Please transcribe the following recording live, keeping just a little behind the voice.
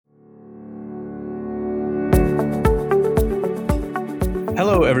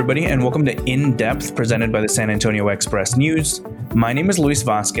Hello, everybody, and welcome to In Depth, presented by the San Antonio Express News. My name is Luis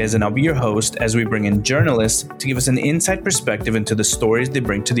Vasquez, and I'll be your host as we bring in journalists to give us an inside perspective into the stories they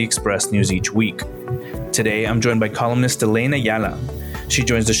bring to the Express News each week. Today, I'm joined by columnist Elaine Ayala. She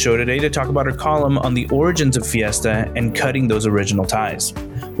joins the show today to talk about her column on the origins of Fiesta and cutting those original ties.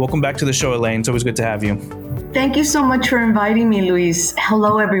 Welcome back to the show, Elaine. It's always good to have you. Thank you so much for inviting me, Luis.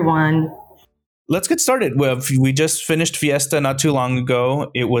 Hello, everyone. Let's get started. Well, we just finished Fiesta not too long ago.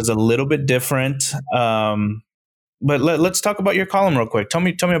 It was a little bit different, but let's talk about your column real quick. Tell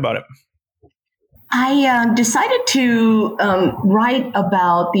me about it. I decided to write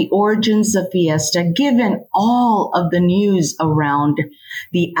about the origins of Fiesta, given all of the news around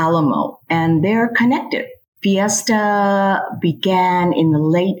the Alamo, and they're connected. Fiesta began in the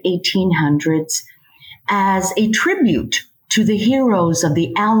late 1800s as a tribute to the heroes of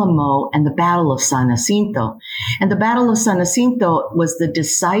the Alamo and the Battle of San Jacinto. And the Battle of San Jacinto was the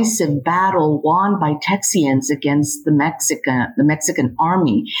decisive battle won by Texians against the Mexican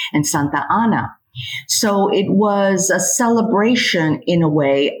army in Santa Ana. So it was a celebration, in a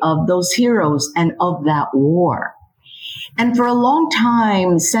way, of those heroes and of that war. And for a long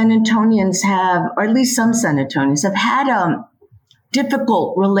time, San Antonians have, or at least some San Antonians, have had a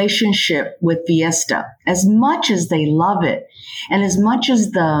difficult relationship with Fiesta. As much as they love it, and as much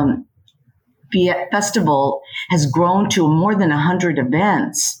as the festival has grown to more than 100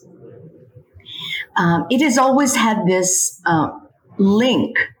 events, it has always had this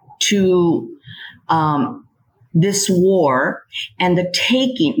link to this war and the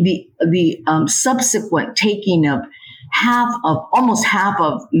subsequent taking of almost half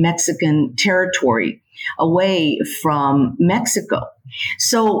of Mexican territory away from Mexico.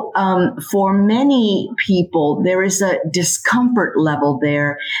 So for many people, there is a discomfort level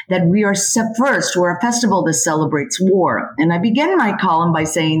there that we're a festival that celebrates war. And I begin my column by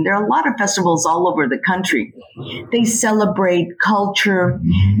saying there are a lot of festivals all over the country. They celebrate culture.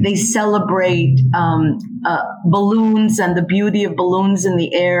 They celebrate balloons and the beauty of balloons in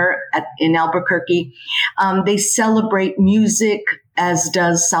the air in Albuquerque. They celebrate music, as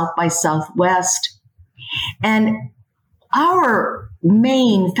does South by Southwest. And our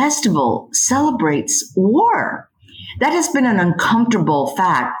main festival celebrates war. That has been an uncomfortable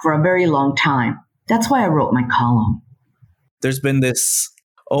fact for a very long time. That's why I wrote my column. There's been this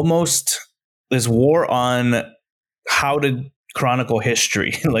war on how to chronicle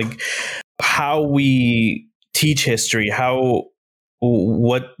history, like how we teach history,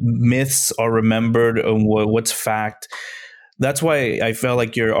 what myths are remembered and what's fact. That's why I felt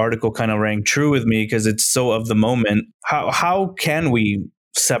like your article kind of rang true with me, because it's so of the moment. How can we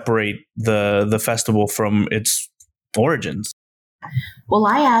separate the festival from its origins? Well,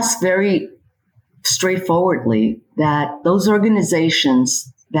 I ask very straightforwardly that those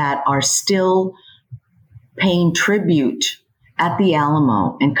organizations that are still paying tribute at the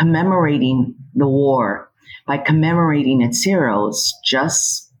Alamo and commemorating the war by commemorating its heroes,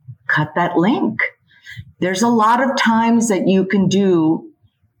 just cut that link. There's a lot of times that you can do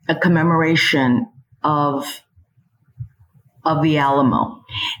a commemoration of the Alamo,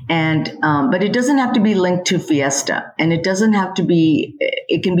 and but it doesn't have to be linked to Fiesta, and it doesn't have to be.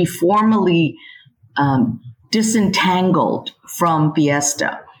 It can be formally disentangled from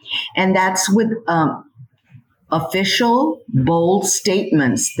Fiesta, and that's with official, bold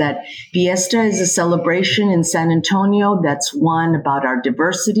statements that Fiesta is a celebration in San Antonio that's one about our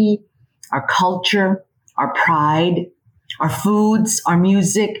diversity, our culture, our pride, our foods, our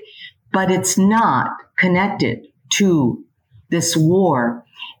music, but it's not connected to this war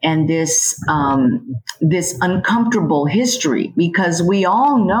and this uncomfortable history, because we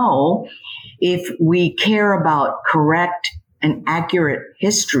all know, if we care about correct and accurate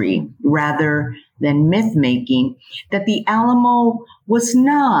history rather than myth making, that the Alamo was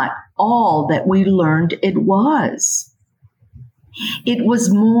not all that we learned it was. It was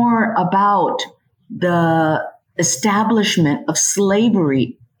more about the establishment of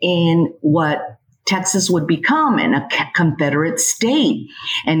slavery in what Texas would become in a Confederate state,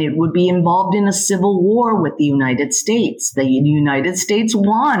 and it would be involved in a civil war with the United States. The United States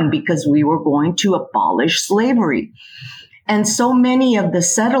won because we were going to abolish slavery. And so many of the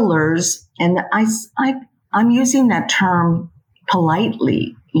settlers, and I'm using that term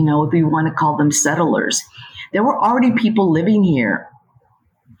politely, if you want to call them settlers, there were already people living here.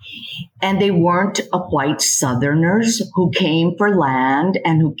 And they weren't white Southerners who came for land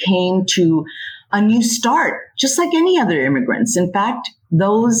and who came to a new start, just like any other immigrants. In fact,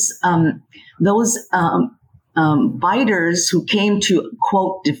 those fighters who came to,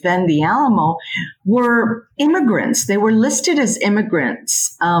 quote, defend the Alamo were immigrants. They were listed as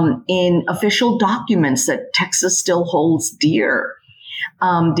immigrants in official documents that Texas still holds dear.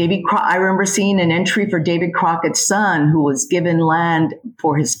 I remember seeing an entry for David Crockett's son, who was given land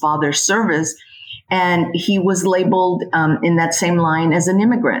for his father's service, and he was labeled in that same line as an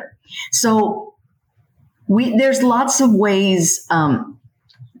immigrant. So there's lots of ways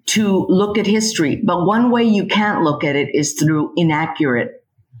to look at history, but one way you can't look at it is through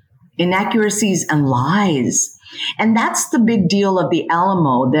inaccuracies and lies. And that's the big deal of the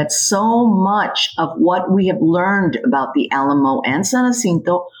Alamo, that so much of what we have learned about the Alamo and San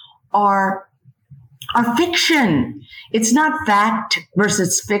Jacinto are fiction. It's not fact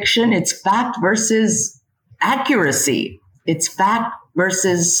versus fiction. It's fact versus accuracy. It's fact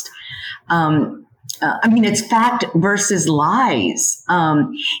versus, it's fact versus lies.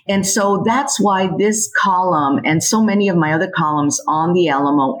 And so that's why this column and so many of my other columns on the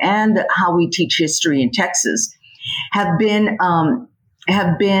Alamo and how we teach history in Texas have been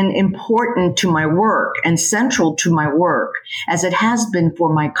important to my work and central to my work, as it has been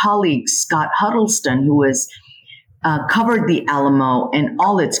for my colleague Scott Huddleston, who has covered the Alamo and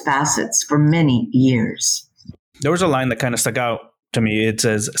all its facets for many years. There was a line that kind of stuck out to me. It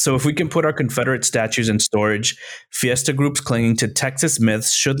says, "So if we can put our Confederate statues in storage, Fiesta groups clinging to Texas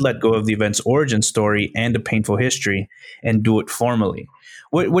myths should let go of the event's origin story and a painful history and do it formally."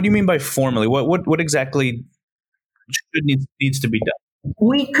 What do you mean by formally? What exactly needs to be done?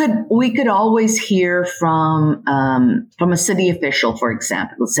 We could always hear from a city official, for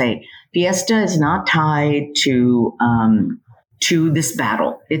example, say Fiesta is not tied to this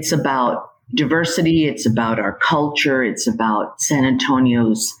battle. It's about diversity. It's about our culture. It's about San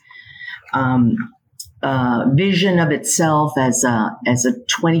Antonio's vision of itself as a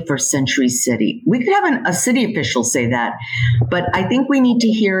 21st century city. We could have a city official say that, but I think we need to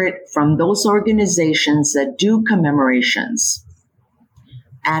hear it from those organizations that do commemorations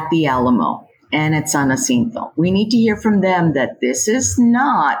at the Alamo and at San Jacinto. We need to hear from them that this is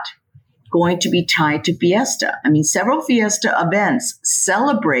not going to be tied to Fiesta. I mean, several Fiesta events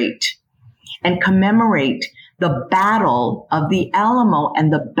celebrate and commemorate the Battle of the Alamo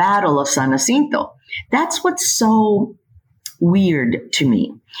and the Battle of San Jacinto. That's what's so weird to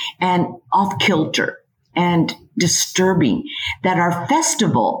me and off kilter and disturbing, that our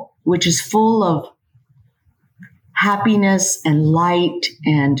festival, which is full of happiness and light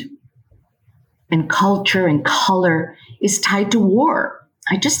and culture and color, is tied to war.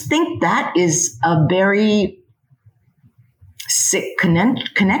 I just think that is a very sick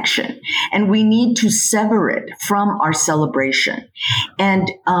connection, and we need to sever it from our celebration.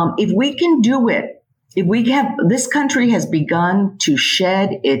 And if we can do it, this country has begun to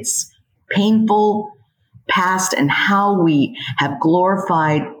shed its painful past and how we have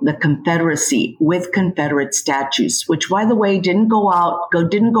glorified the Confederacy with Confederate statues, which, by the way, didn't go up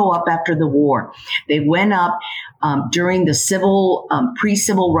after the war. They went up during the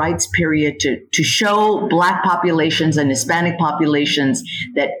pre-civil rights period to show Black populations and Hispanic populations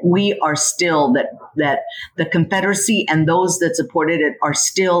that we are still, that the Confederacy and those that supported it are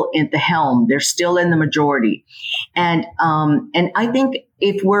still at the helm. They're still in the majority. And I think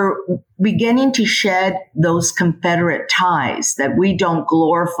if we're beginning to shed those Confederate ties, that we don't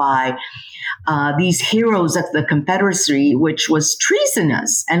glorify these heroes of the Confederacy, which was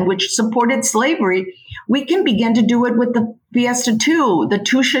treasonous and which supported slavery, we can begin to do it with the Fiesta too. The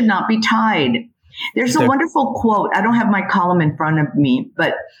two should not be tied. There's a wonderful quote. I don't have my column in front of me,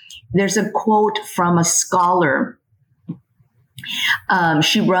 but there's a quote from a scholar.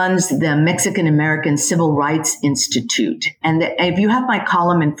 She runs the Mexican American Civil Rights Institute. And if you have my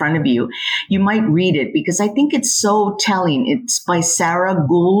column in front of you, you might read it because I think it's so telling. It's by Sarah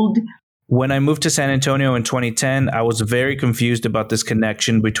Gould. When I moved to San Antonio in 2010, I was very confused about this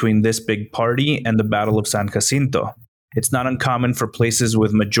connection between this big party and the Battle of San Jacinto. It's not uncommon for places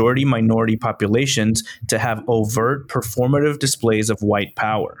with majority-minority populations to have overt performative displays of white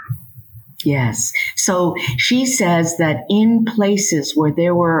power. Yes. So she says that in places where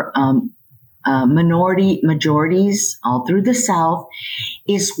there were majorities all through the South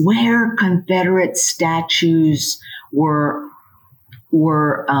is where Confederate statues were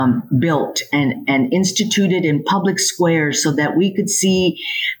built and instituted in public squares so that we could see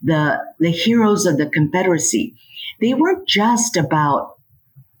the heroes of the Confederacy. They weren't just about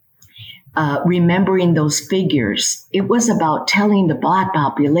remembering those figures. It was about telling the Black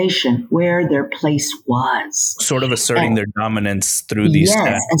population where their place was. Sort of asserting their dominance through these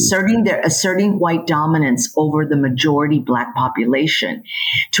statues. Asserting white dominance over the majority Black population,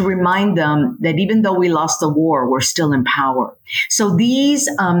 to remind them that even though we lost the war, we're still in power. So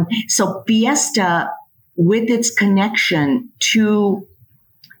so Fiesta, with its connection to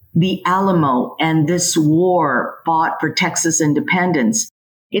the Alamo and this war fought for Texas independence,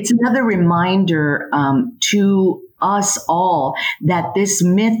 it's another reminder to us all that this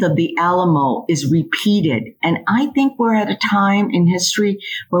myth of the Alamo is repeated. And I think we're at a time in history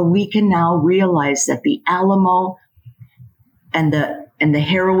where we can now realize that the Alamo and the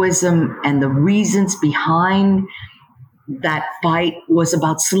heroism and the reasons behind that fight was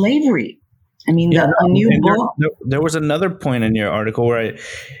about slavery. I mean, There was another point in your article where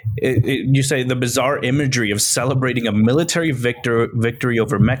you say the bizarre imagery of celebrating a military victory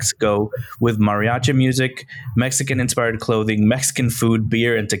over Mexico with mariachi music, Mexican-inspired clothing, Mexican food,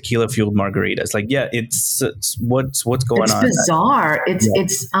 beer, and tequila-fueled margaritas. Like, yeah, it's what's going on. It's bizarre.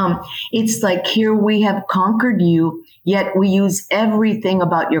 It's like, here we have conquered you, yet we use everything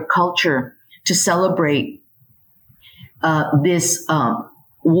about your culture to celebrate this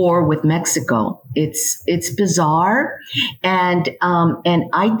war with Mexico. It's bizarre, and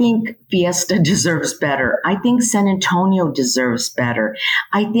I think Fiesta deserves better. I think San Antonio deserves better.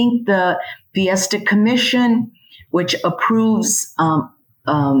 I think the Fiesta Commission, which approves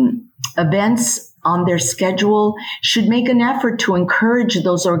events on their schedule, should make an effort to encourage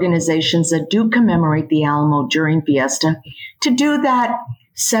those organizations that do commemorate the Alamo during Fiesta to do that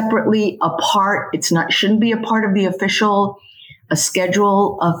separately, apart. Shouldn't be a part of the official a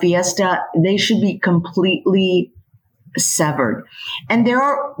schedule of Fiesta. They should be completely severed. And there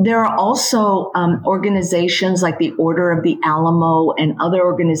are also organizations like the Order of the Alamo and other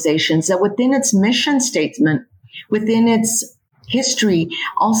organizations that within its mission statement, within its history,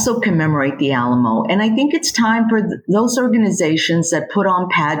 also commemorate the Alamo. And I think it's time for those organizations that put on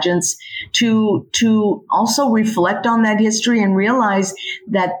pageants to also reflect on that history and realize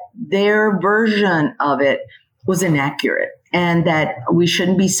that their version of it was inaccurate, and that we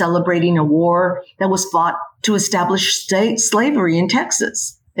shouldn't be celebrating a war that was fought to establish slavery in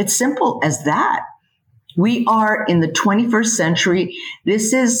Texas. It's simple as that. We are in the 21st century.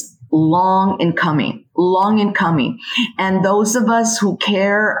 This is long in coming. And those of us who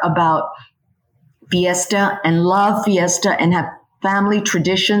care about Fiesta and love Fiesta and have family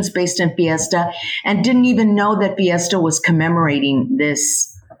traditions based in Fiesta and didn't even know that Fiesta was commemorating this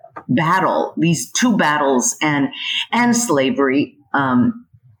battle, these two battles and slavery,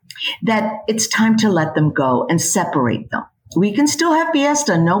 that it's time to let them go and separate them. We can still have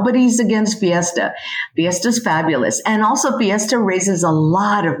Fiesta. Nobody's against Fiesta. Fiesta's fabulous. And also Fiesta raises a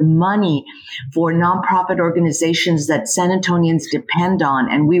lot of money for nonprofit organizations that San Antonians depend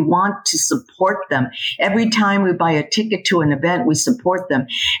on, and we want to support them. Every time we buy a ticket to an event, we support them.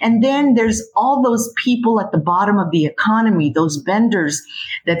 And then there's all those people at the bottom of the economy, those vendors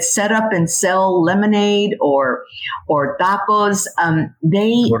that set up and sell lemonade or tacos.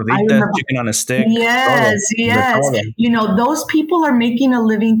 Gorditas, chicken on a stick. Yes. You know, those people are making a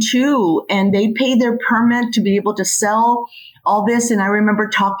living too, and they pay their permit to be able to sell all this. And I remember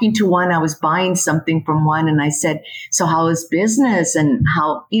talking to one, I was buying something from one, and I said, so how is business, and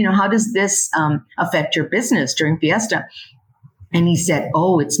how does this affect your business during Fiesta? And he said,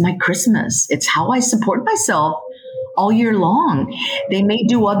 oh, it's my Christmas. It's how I support myself all year long. They may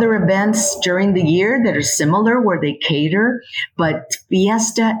do other events during the year that are similar where they cater, but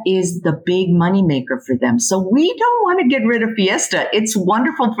Fiesta is the big moneymaker for them. So we don't want to get rid of Fiesta. It's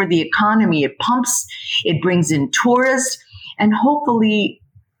wonderful for the economy. It pumps, it brings in tourists, and hopefully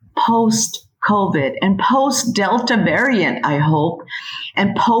post-COVID and post-Delta variant, I hope,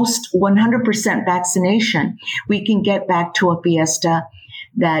 and post 100% vaccination, we can get back to a Fiesta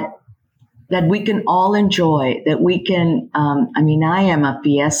that we can all enjoy, that we can, I am a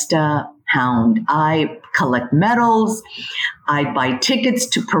Fiesta hound. I collect medals. I buy tickets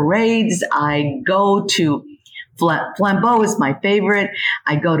to parades. I go to Flambeau is my favorite.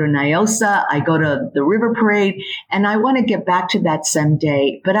 I go to Niosa. I go to the River Parade, and I want to get back to that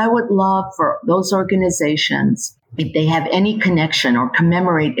someday. But I would love for those organizations, if they have any connection or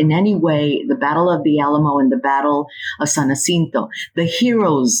commemorate in any way the Battle of the Alamo and the Battle of San Jacinto, the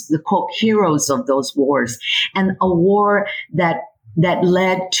heroes, the quote, heroes of those wars, and a war that that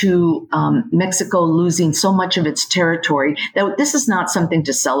led to Mexico losing so much of its territory, that this is not something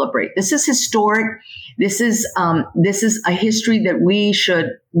to celebrate. This is historic. This is a history that we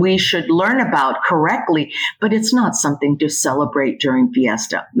should learn about correctly, but it's not something to celebrate during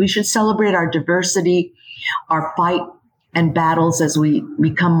Fiesta. We should celebrate our diversity, our fight and battles as we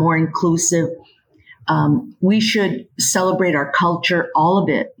become more inclusive. We should celebrate our culture, all of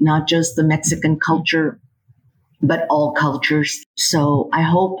it, not just the Mexican culture, but all cultures. So I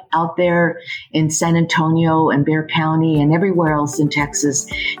hope out there in San Antonio and Bexar County and everywhere else in Texas,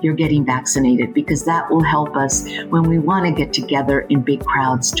 you're getting vaccinated, because that will help us when we want to get together in big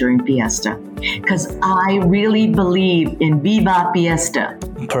crowds during Fiesta. Because I really believe in Viva Fiesta.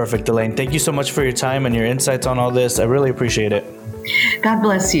 Perfect, Elaine. Thank you so much for your time and your insights on all this. I really appreciate it. God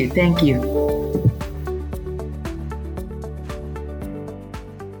bless you. Thank you.